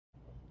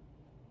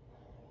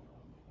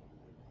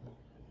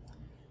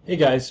Hey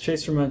guys,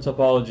 Chase from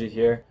nTopology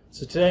here.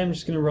 So today I'm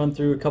just going to run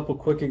through a couple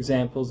quick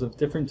examples of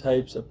different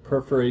types of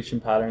perforation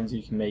patterns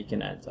you can make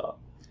in nTop.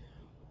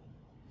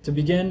 To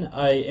begin,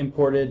 I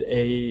imported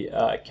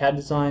a CAD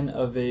design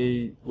of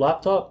a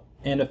laptop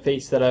and a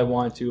face that I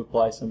want to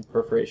apply some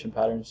perforation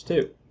patterns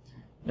to.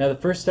 Now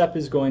the first step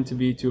is going to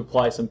be to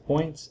apply some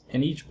points,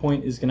 and each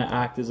point is going to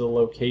act as a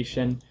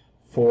location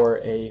for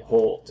a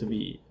hole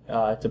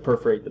to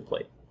perforate the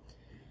plate.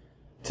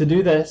 To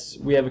do this,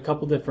 we have a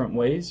couple different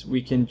ways.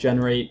 We can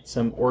generate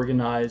some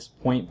organized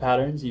point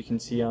patterns you can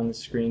see on the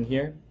screen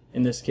here.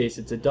 In this case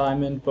it's a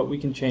diamond, but we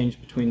can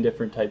change between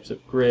different types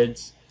of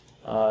grids,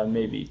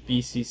 maybe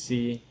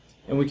BCC,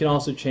 and we can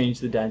also change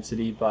the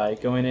density by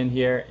going in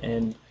here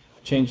and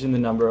changing the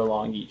number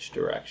along each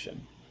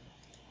direction,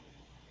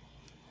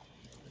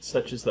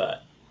 such as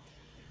that.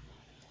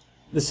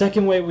 The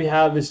second way we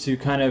have is to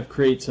kind of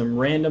create some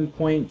random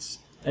points.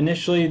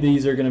 Initially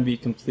these are going to be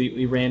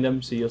completely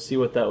random, so you'll see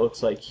what that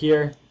looks like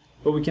here,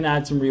 but we can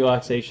add some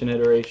relaxation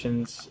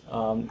iterations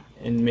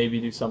and maybe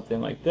do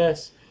something like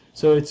this,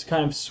 so it's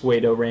kind of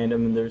pseudo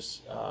random and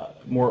there's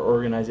more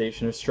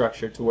organization or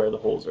structure to where the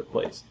holes are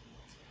placed.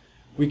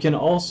 We can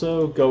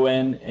also go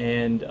in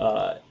and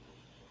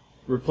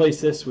replace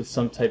this with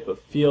some type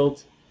of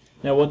field.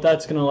 Now what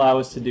that's going to allow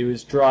us to do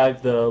is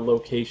drive the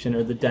location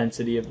or the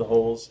density of the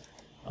holes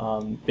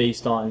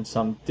based on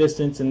some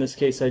distance. In this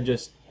case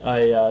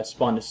I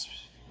spawned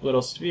a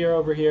little sphere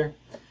over here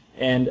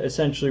and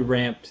essentially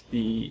ramped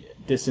the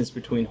distance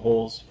between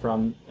holes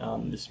from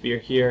the sphere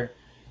here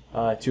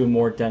to a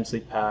more densely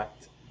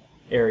packed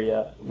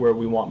area where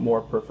we want more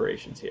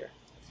perforations here.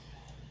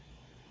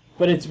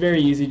 But it's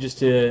very easy just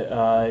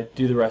to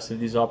do the rest of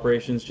these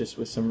operations just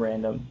with some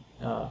random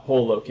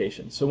hole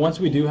locations. So once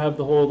we do have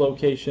the hole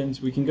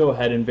locations, we can go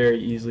ahead and very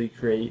easily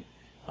create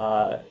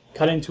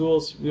cutting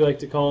tools, we like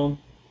to call them.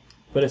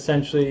 But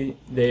essentially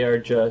they are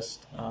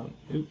just,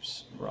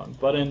 oops, wrong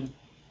button.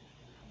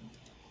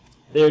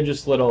 They're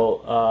just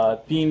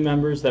little beam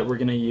members that we're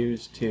going to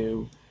use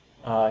to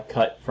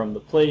cut from the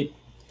plate.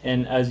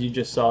 And as you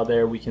just saw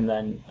there, we can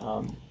then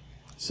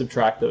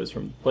subtract those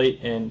from the plate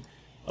and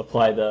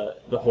apply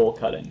the hole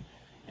cutting.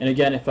 And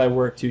again, if I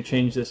were to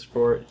change this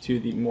to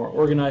the more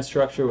organized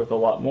structure with a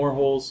lot more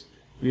holes,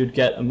 we would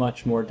get a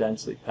much more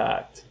densely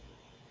packed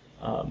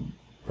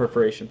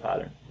perforation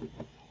pattern.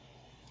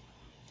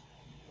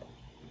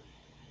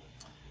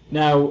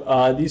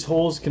 Now these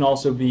holes can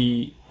also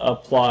be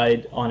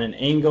applied on an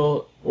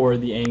angle, or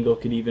the angle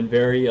could even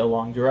vary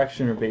along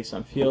direction or based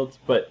on field,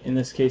 but in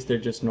this case they're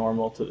just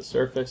normal to the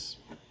surface.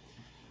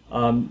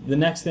 The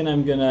next thing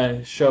I'm going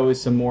to show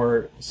is some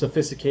more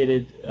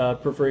sophisticated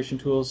perforation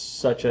tools,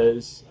 such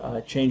as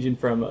changing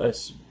from a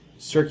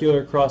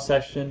circular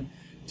cross-section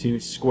to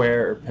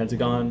square or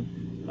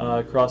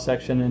pentagon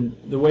cross-section. And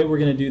the way we're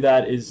going to do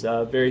that is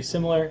very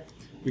similar.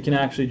 We can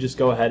actually just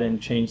go ahead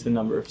and change the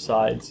number of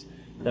sides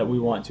that we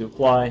want to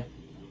apply,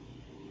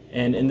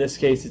 and in this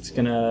case it's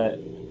going to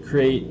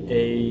create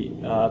a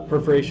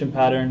perforation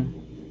pattern.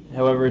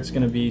 However, it's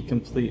going to be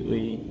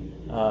completely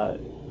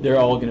they're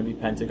all going to be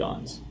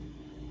pentagons,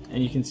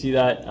 and you can see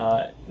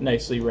that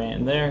nicely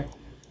ran there.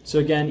 So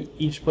again,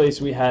 each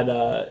place we had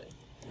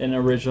an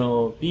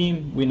original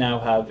beam, we now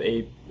have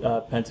a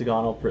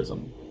pentagonal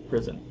prism.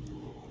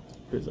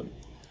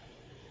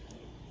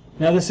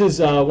 Now this is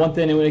one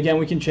thing, and again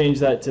we can change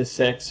that to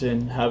 6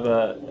 and have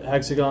a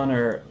hexagon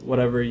or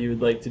whatever you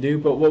would like to do,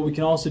 but what we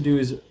can also do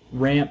is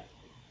ramp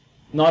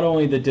not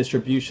only the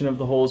distribution of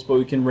the holes, but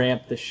we can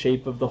ramp the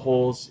shape of the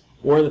holes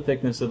or the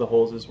thickness of the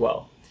holes as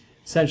well.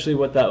 Essentially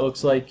what that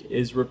looks like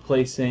is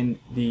replacing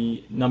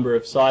the number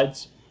of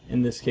sides,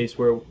 in this case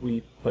where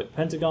we put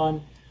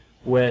pentagon,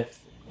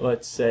 with,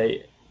 let's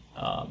say,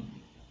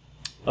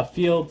 a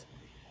field.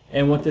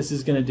 And what this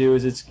is going to do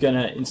is it's going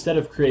to, instead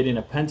of creating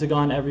a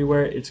pentagon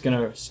everywhere, it's going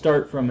to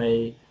start from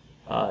a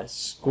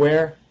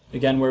square,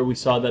 again where we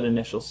saw that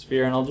initial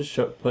sphere, and I'll just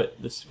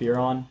put the sphere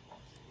on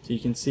so you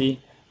can see.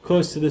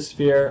 Close to the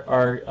sphere,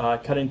 our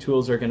cutting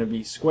tools are going to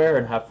be square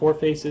and have 4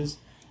 faces,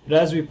 but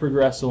as we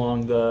progress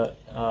along the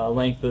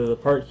length of the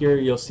part here,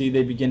 you'll see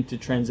they begin to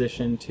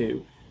transition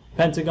to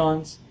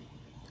pentagons.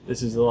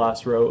 This is the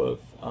last row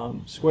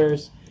of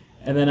squares,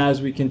 and then as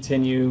we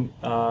continue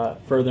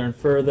further and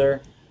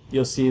further,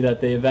 you'll see that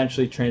they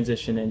eventually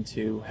transition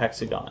into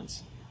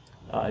hexagons,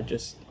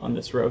 just on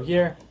this row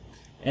here.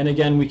 And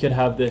again, we could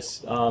have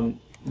this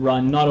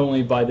run not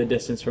only by the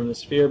distance from the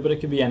sphere, but it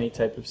could be any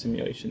type of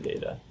simulation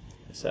data,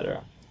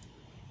 etc.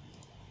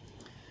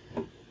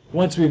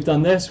 Once we've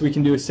done this, we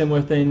can do a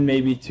similar thing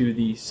maybe to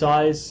the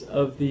size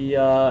of the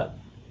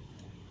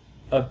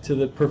to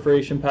the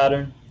perforation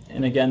pattern.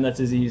 And again,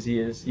 that's as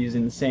easy as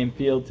using the same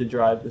field to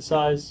drive the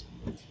size.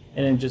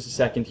 And in just a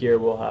second here,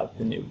 we'll have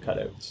the new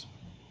cutouts.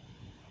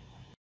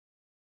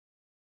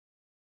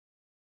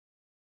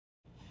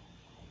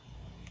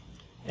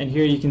 And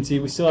here you can see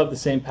we still have the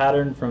same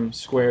pattern from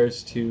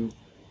squares to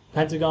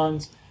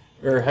pentagons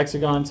or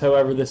hexagons.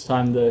 However, this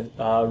time the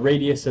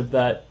radius of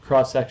that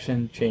cross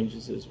section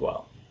changes as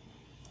well.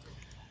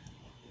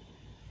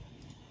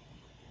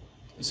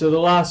 So the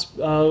last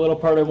little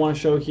part I want to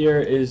show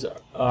here is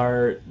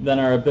our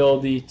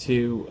ability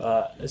to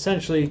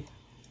essentially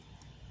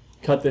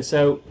cut this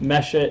out,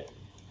 mesh it,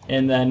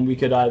 and then we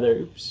could either,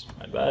 oops,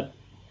 my bad,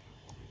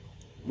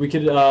 we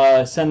could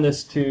send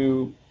this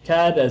to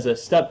CAD as a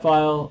step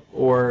file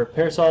or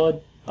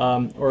ParaSolid,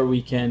 or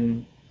we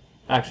can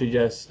actually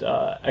just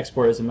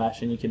export as a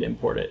mesh, and you could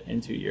import it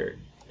into your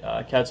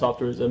CAD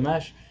software as a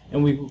mesh,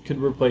 and we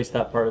could replace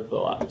that part of the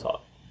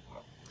laptop.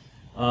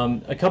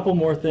 A couple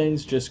more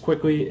things just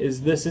quickly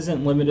is this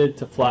isn't limited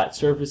to flat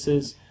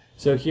surfaces.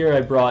 So here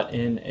I brought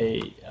in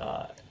a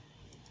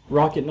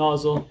rocket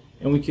nozzle,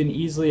 and we can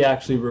easily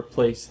actually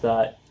replace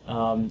that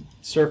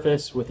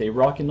surface with a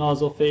rocket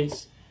nozzle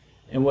face.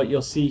 And what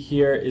you'll see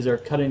here is our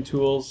cutting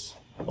tools.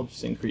 I'll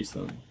just increase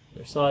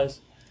their size.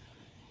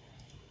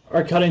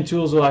 Our cutting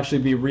tools will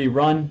actually be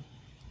Rerun,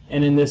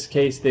 and in this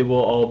case they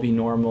will all be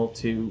normal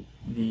to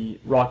the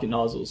rocket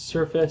nozzle's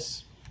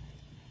surface.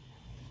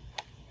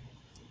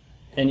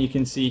 And you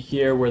can see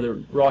here where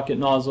the rocket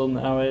nozzle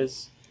now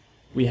is,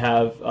 we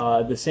have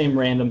the same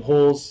random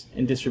holes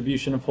and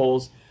distribution of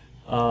holes,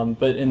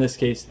 but in this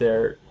case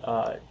they're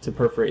to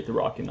perforate the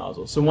rocket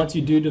nozzle. So once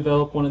you do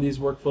develop one of these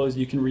workflows,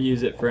 you can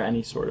reuse it for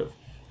any sort of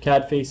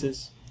CAD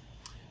faces.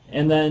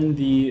 And then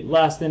the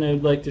last thing I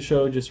would like to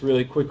show just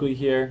really quickly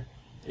here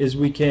is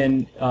we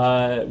don't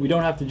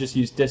have to just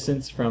use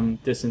distance from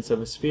distance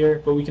of a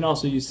sphere, but we can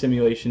also use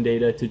simulation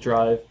data to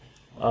drive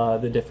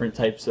the different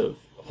types of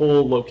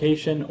hole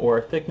location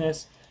or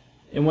thickness,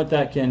 and what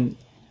that can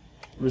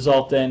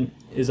result in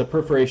is a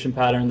perforation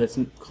pattern that's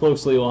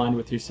closely aligned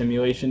with your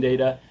simulation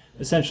data,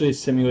 essentially a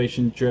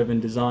simulation driven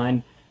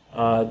design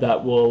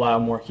that will allow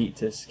more heat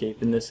to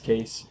escape, in this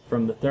case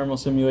from the thermal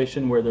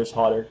simulation where there's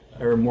hotter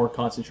or more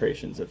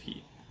concentrations of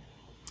heat.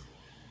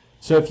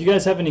 So if you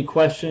guys have any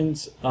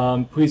questions,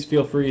 please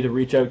feel free to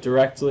reach out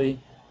directly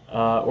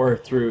or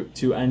to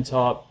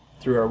nTop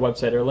through our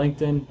website or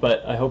LinkedIn,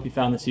 but I hope you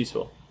found this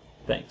useful.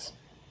 Thanks.